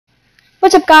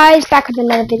What's up guys, back with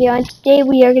another video, and today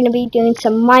we are going to be doing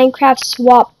some Minecraft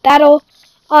swap battle.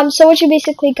 So what you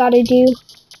basically got to do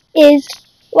is,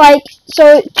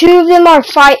 so two of them are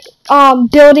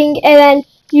building, and then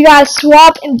you got to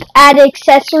swap and add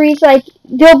accessories, like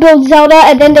they'll build Zelda,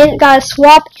 and then they got to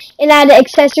swap and add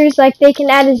accessories, like they can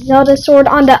add a Zelda sword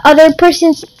on the other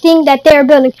person's thing that they're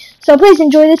building. So please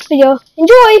enjoy this video.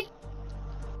 Enjoy!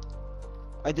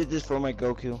 I did this for my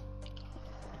Goku.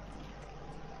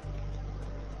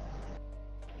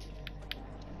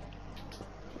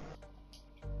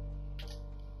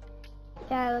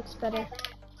 Yeah, it looks better.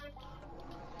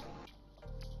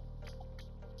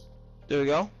 There we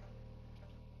go.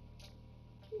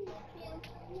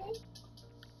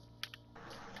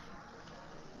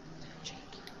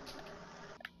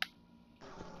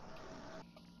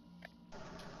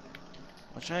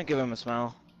 I'm trying to give him a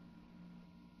smile.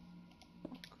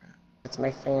 It's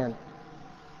my fan.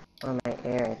 Or my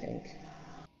air, I think.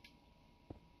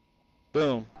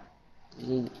 Boom.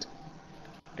 Yeet.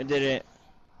 I did it.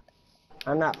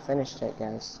 I'm not finished yet,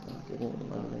 guys. Give me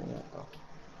 1 minute.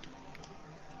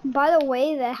 By the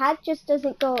way, the hat just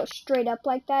doesn't go straight up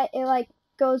like that. It like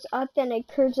goes up, then it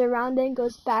curves around and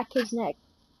goes back his neck.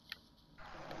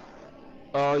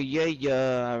 Oh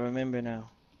yeah, I remember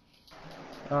now.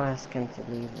 I'll ask him to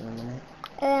leave in a minute.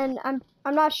 And I'm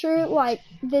not sure, like,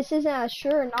 this isn't a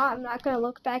sure or not. I'm not gonna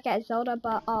look back at Zelda,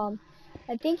 but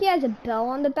I think he has a bell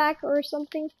on the back or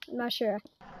something. I'm not sure.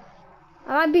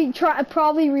 I might be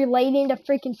probably relating to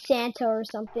freaking Santa or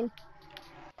something.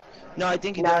 No, I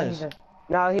think he does.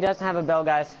 No, he doesn't have a bell,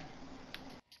 guys.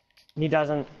 He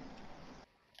doesn't.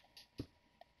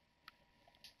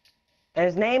 And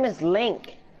his name is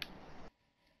Link.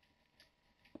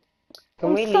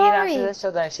 Can we leave after this so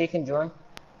that she can join?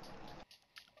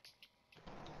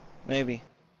 Maybe.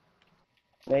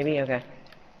 Maybe? Okay.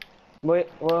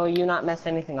 Will you not mess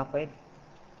anything up, Wade?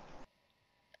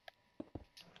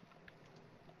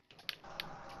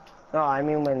 No, I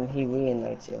mean when he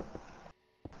re-invites you.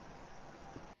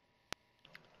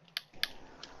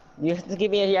 You have to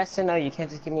give me a yes or no. You can't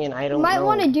just give me an I don't know. You might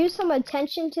want to do some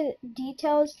attention to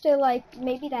details to, like,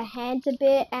 maybe the hands a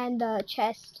bit and the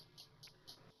chest.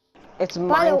 It's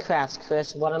Minecraft,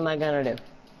 Chris. What am I gonna do?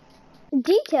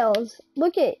 Details.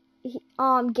 Look at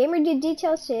Gamer did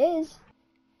details to his.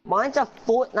 Mine's a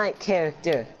Fortnite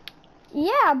character.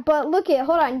 Yeah, but look at,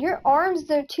 hold on, your arms,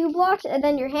 they're 2 blocks, and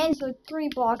then your hands are 3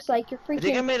 blocks, like you're freaking... I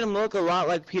think I made him look a lot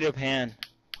like Peter Pan.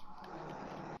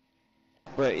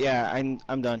 But yeah,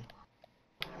 I'm done.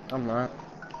 I'm not.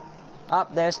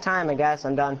 Up, there's time, I guess.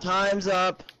 I'm done. Time's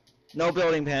up. No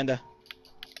building, Panda.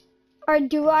 Or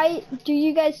do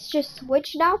you guys just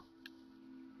switch now?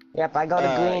 Yep, I go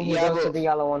to green, he goes to the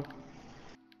yellow one.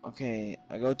 Okay,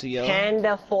 I go to yellow.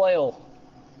 Panda foil.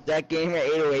 That Gamer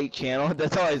 808 channel,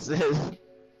 that's all it says.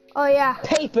 Oh yeah.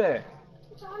 Paper!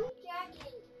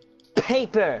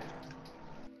 Paper!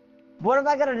 What am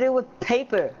I gonna do with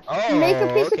paper? Oh, make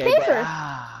a piece of paper.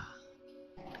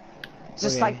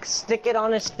 Just like stick it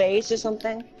on his face or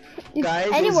something?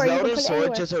 Guys, anywhere, is you can Zelda's put sword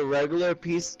anywhere. just a regular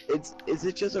piece? Is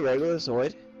it just a regular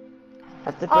sword?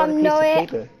 That's the piece of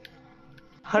paper.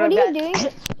 What are you doing?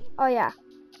 Oh yeah.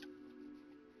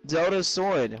 Zelda's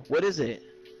sword. What is it?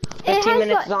 15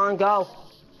 minutes on, go.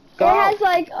 Go. It has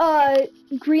like a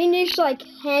greenish like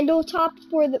handle top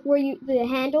for the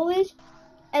handle is,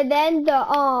 and then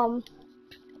the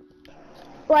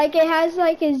like it has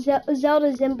like a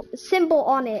Zelda symbol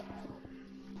on it.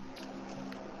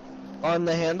 On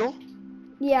the handle?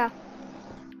 Yeah.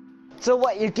 So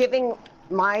what, you're giving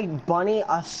my bunny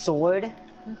a sword?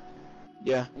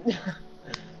 Yeah.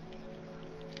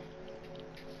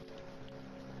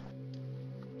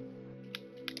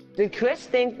 Did Chris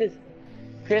think this?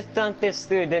 Chris thought this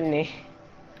through, didn't he?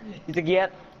 He's like,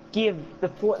 yep, give the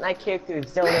Fortnite character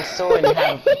Zelda's sword and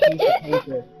have a piece of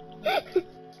paper.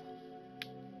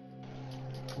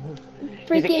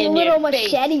 Freaking little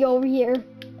machete over here.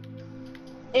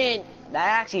 And that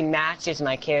actually matches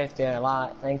my character a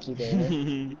lot. Thank you,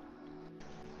 David.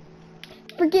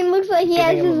 Freaking looks like he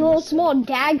has his little small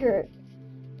dagger.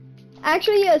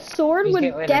 Actually, a sword would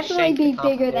definitely be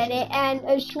bigger than it, and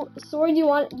a sword you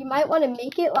might want to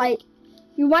make it like,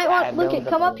 you might want, look at,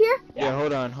 come up here. Yeah,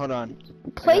 hold on.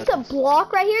 Place a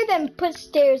block right here, then put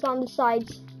stairs on the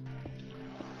sides.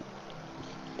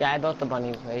 Yeah, I built the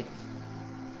bunny, right?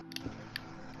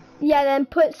 Yeah, then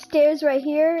put stairs right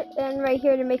here and right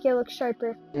here to make it look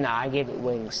sharper. Nah, I gave it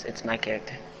wings. It's my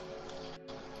character.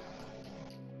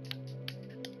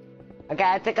 Okay,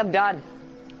 I think I'm done.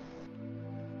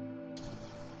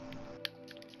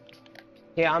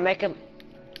 Here, I'll make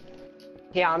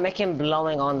him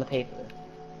blowing on the paper.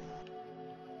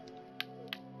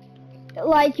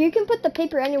 like you can put the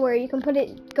paper anywhere. You can put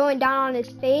it going down on his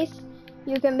face.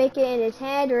 You can make it in his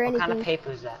head or anything. What kind of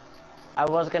paper is that? I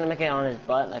was gonna make it on his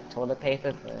butt, like toilet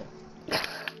paper, but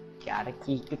gotta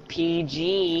keep it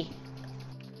PG.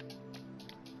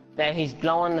 There, he's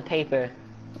blowing the paper.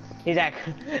 He's like,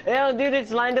 yo, dude,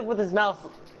 it's lined up with his mouth.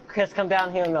 Chris, come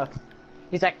down here and look.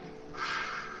 He's like,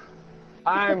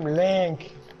 I'm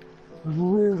Link.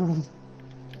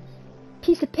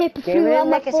 Piece of paper Can't flew out even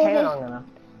my make his hair forehead. long enough.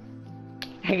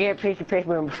 I get a piece of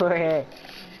paper in my forehead.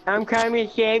 I'm coming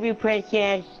to save you,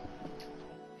 princess.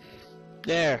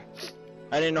 There.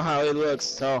 I didn't know how it looks,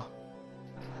 so.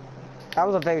 That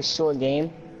was a very short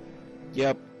game.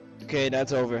 Yep. Okay,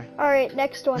 that's over. Alright,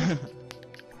 next one.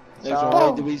 Next one.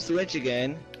 Wait, did we switch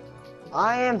again?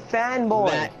 I am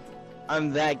fanboy.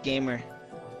 I'm that gamer.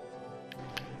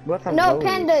 With a No, rose.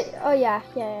 Panda. Oh, yeah.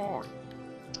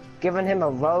 Giving him a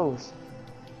rose.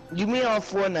 You mean all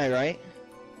Fortnite, right?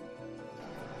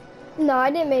 No,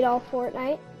 I didn't make all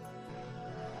Fortnite.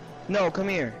 No, come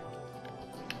here.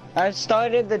 I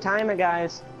started the timer,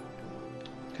 guys.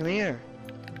 Come here.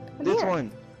 Come This here.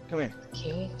 one. Come here.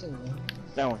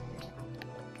 That one.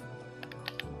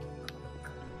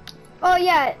 Oh,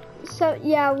 yeah. So,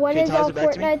 yeah, one Okay, is toss all it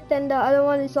back to me. Fortnite, then the other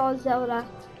one is all Zelda.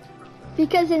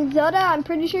 Because in Zelda, I'm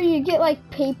pretty sure you get, like,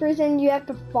 papers and you have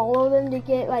to follow them to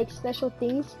get, like, special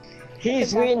things.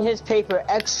 He's reading his paper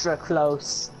extra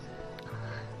close.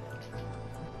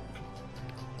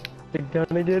 They're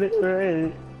gonna get it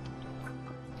right.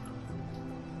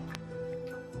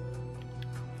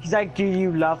 He's like, do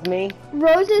you love me?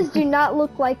 Roses do not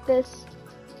look like this.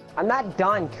 I'm not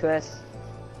done, Chris.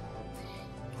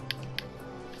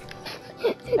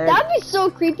 That'd be so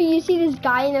creepy. You see this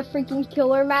guy in a freaking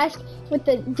killer mask with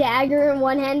the dagger in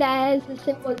one hand that has the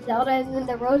symbol of Zelda and then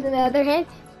the rose in the other hand.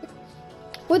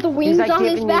 With the wings He's like on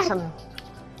his giving you back. some.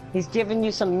 He's giving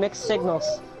you some mixed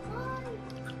signals.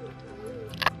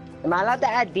 Am I allowed to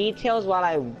add details while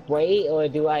I wait, or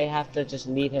do I have to just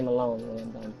leave him alone when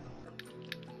I'm done?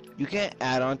 You can't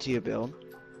add on to your build.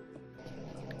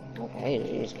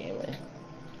 Okay, you just can't wait.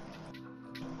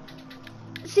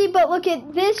 See, but look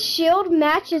at this shield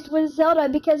matches with Zelda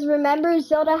because remember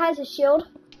Zelda has a shield.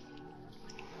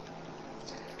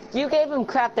 You gave him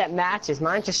crap that matches.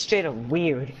 Mine's just straight up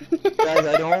weird. Guys,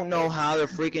 I don't know how the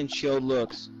freaking shield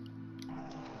looks.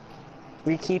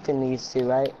 We keeping these two,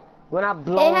 right? We're not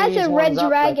blowing It has these a red ones up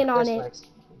dragon like on this it. likes.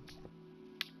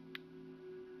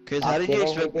 Cause how did you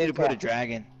expect me to put a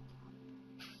dragon?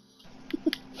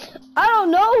 I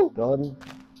don't know. Golden.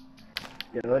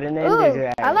 Golden Ooh, Ender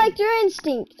Dragon. I like your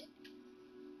instinct.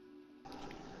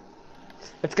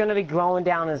 It's gonna be growing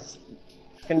down his.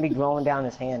 It's gonna be growing down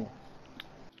his hand.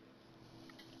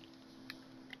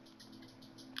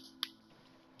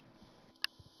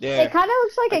 Yeah. It kind of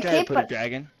looks like I a tried to cape, put a but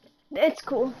dragon. it's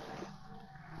cool.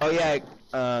 Oh yeah.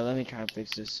 Let me try and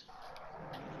fix this.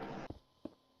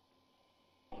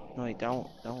 No, wait, that won't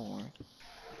work.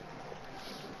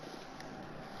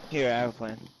 Here, I have a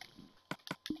plan.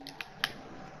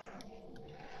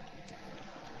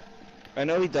 I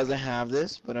know he doesn't have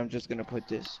this, but I'm just gonna put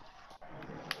this.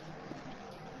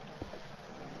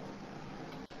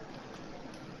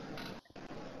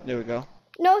 There we go.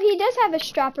 No, he does have a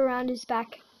strap around his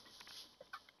back.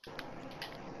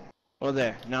 Well,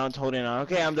 there. Now it's holding on.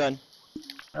 Okay, I'm done.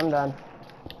 I'm done.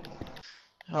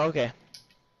 Okay.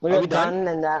 We're we done? done,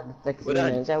 and that We're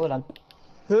done. minutes. Yeah, we're done.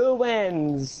 Who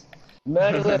wins?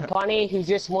 Murderer Bunny who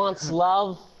just wants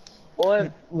love,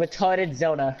 or retarded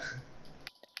Zelda?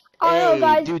 Oh no, Hey,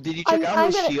 guys. dude, did you check out I'm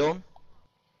his gonna- shield?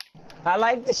 I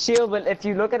like the shield, but if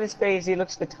you look at his face, he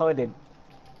looks retarded.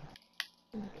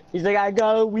 He's like, I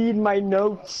gotta read my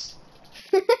notes.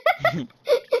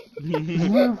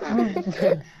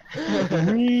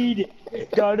 Read.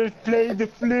 Gotta play the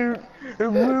flute.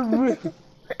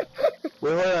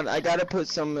 Wait, hold on. I gotta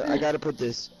put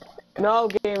this. No,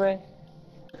 gamer.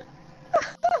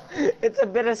 It's a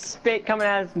bit of spit coming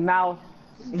out of his mouth.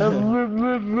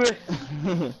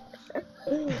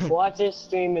 Watch this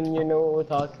stream and you know what we're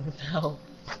talking about.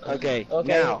 Okay, Okay,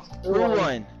 now, who who won?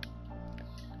 won?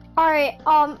 Alright,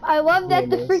 I love that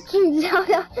the Goodness. freaking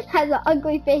Zelda has an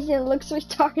ugly face and looks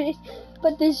retarded,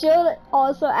 but the shield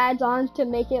also adds on to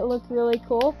make it look really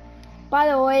cool. By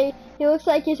the way, he looks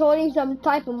like he's holding some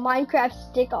type of Minecraft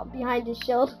stick up behind his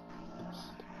shield.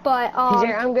 But, He's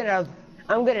like,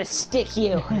 I'm gonna stick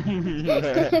you. Wait,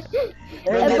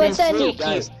 but that's then- his flute,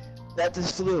 guys. That's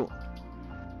his flute.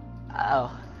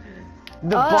 Oh.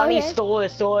 The Oh, bunny okay. stole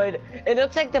his sword. It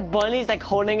looks like the bunny's like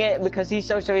holding it because he's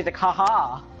so sure. He's like,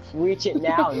 haha, reach it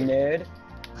now, nerd.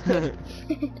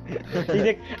 He's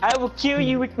like, I will kill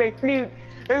you with my flute.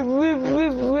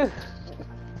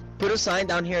 Put a sign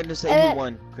down here to say And who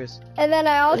won, Chris. And then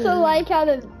I also like how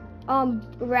the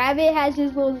rabbit has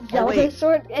his little Zelda wait.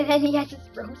 sword, and then he has his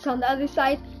rose on the other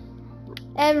side,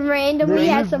 and randomly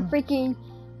has some freaking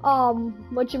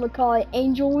whatchamacallit,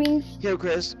 angel wings. Here,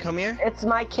 Chris, come here. It's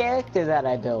my character that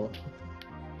I built.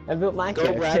 I built my Go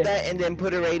character. grab that and then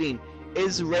put a rating.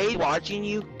 Is Ray watching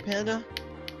you, Panda?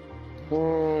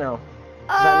 No.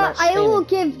 not I will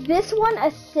streaming. give this one a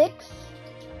 6.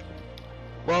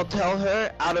 Well, tell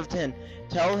her out of 10.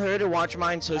 Tell her to watch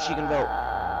mine so she can vote.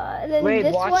 Then Wait,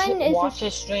 this one is watch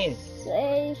his stream.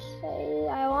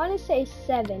 I want to say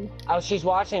 7. Oh, she's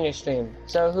watching your stream.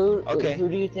 So who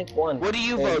do you think won? What do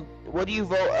you vote? What do you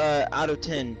vote out of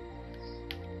 10?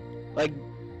 Like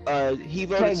he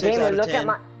voted 6 gamer, out of look 10. At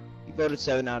my... He voted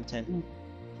 7 out of 10.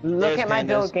 Look There's at my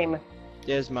build, gamer.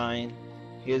 There's mine.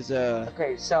 Here's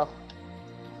Okay, so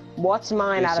what's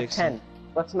mine here's out of 16. 10?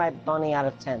 What's my bunny out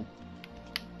of 10?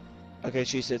 Okay,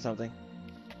 she said something.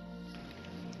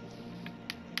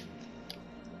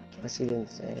 She didn't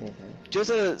say anything.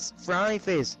 Just a frowny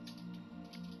face.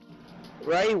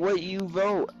 Right? What you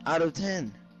vote out of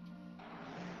 10?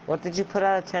 What did you put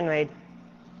out of 10, Raid?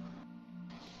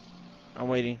 I'm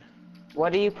waiting.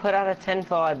 What do you put out of 10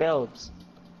 for our builds?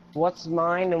 What's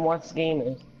mine and what's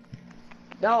gamer's?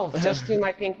 No, just do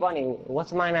my pink bunny.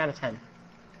 What's mine out of 10?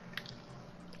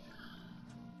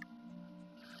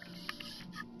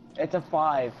 It's a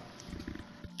 5.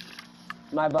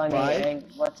 My bunny 5? and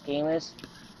what's gamer's?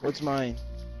 What's mine?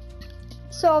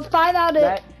 So 5 out of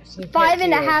That-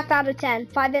 5.5 out of 10.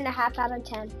 5.5 out of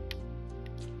 10.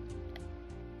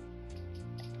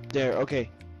 There, okay.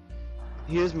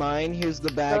 Here's mine. Here's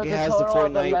the bag. So it it's a has the total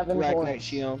of Fortnite 11 Ragnarok points.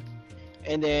 shield.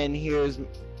 And then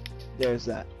there's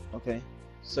that. Okay.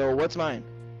 So what's mine?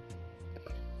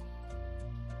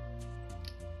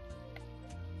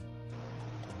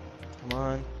 Come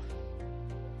on.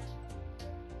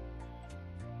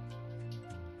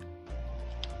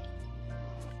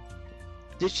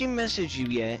 Did she message you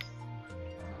yet?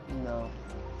 No.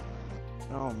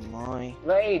 Oh my.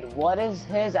 Raid, what is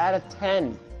his out of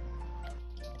 10?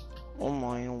 Oh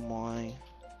my, oh my.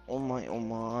 Oh my, oh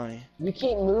my. You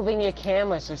keep moving your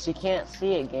camera so she can't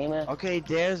see it, gamer. Okay,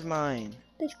 there's mine.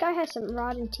 This guy has some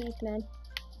rotten teeth, man.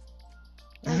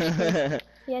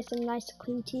 He has some nice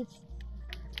clean teeth.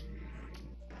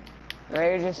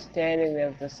 Raid, you're just standing there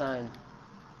with the sign.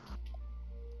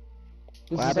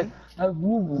 What happened?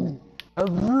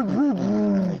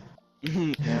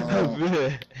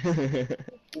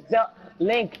 No,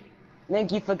 Link,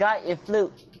 you forgot your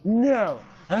flute. No.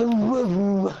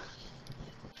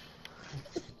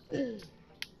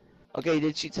 Okay,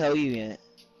 did she tell you yet?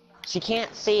 She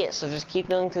can't see it, so just keep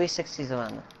doing 360s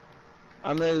around her.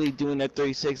 I'm literally doing a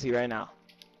 360 right now.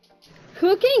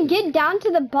 Who can get down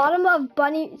to the bottom of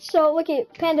Bunny? So look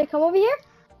at Panda, come over here.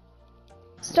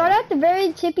 Start at the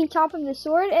very tippy top of the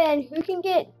sword, and who can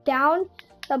get down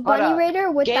the Bunny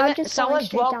Raider without just someone going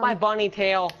straight broke down? my bunny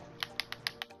tail.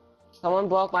 Someone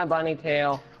broke my bunny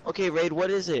tail. Okay, Raid, what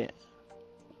is it?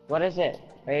 What is it,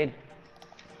 Raid?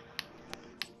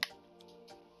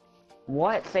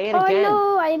 What? Say it Oh again.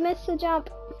 no, I missed the jump.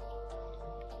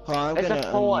 Hold on, I'm It's gonna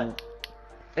a 4. unmute.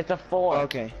 It's a 4.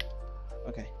 Okay.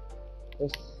 Okay.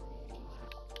 It's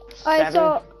Alright,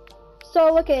 7.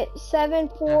 so look at 7,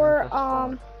 4,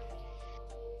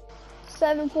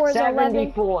 7, 4 is 11.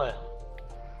 74.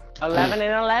 11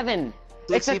 and 11.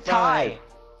 It's a 65. tie.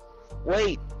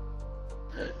 Wait.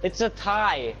 It's a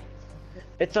tie.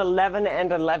 It's 11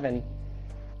 and 11.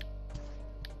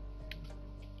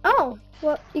 Oh,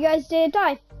 well, you guys did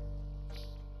die.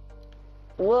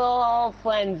 We're all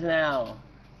friends now.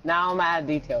 Now I'm out of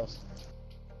details.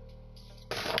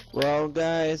 Well,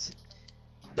 guys,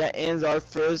 that ends our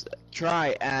first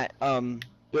try at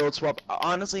build swap.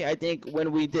 Honestly, I think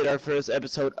when we did our first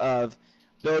episode of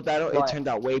build battle, it Right. turned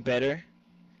out way better.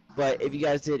 But if you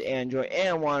guys did enjoy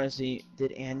and want to see,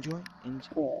 enjoy?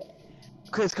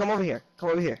 Chris, come over here. Come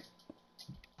over here.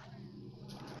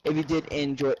 If you did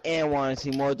enjoy and want to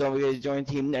see more, don't forget to join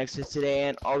Team Nexus today.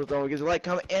 And also don't forget to like,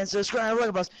 comment, and subscribe.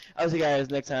 Like us. I'll see you guys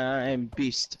next time.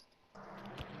 Beast.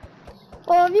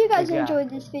 Well, if you guys Yeah. enjoyed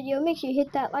this video, make sure you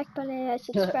hit that like button and that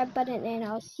subscribe button, and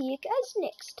I'll see you guys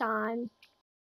next time.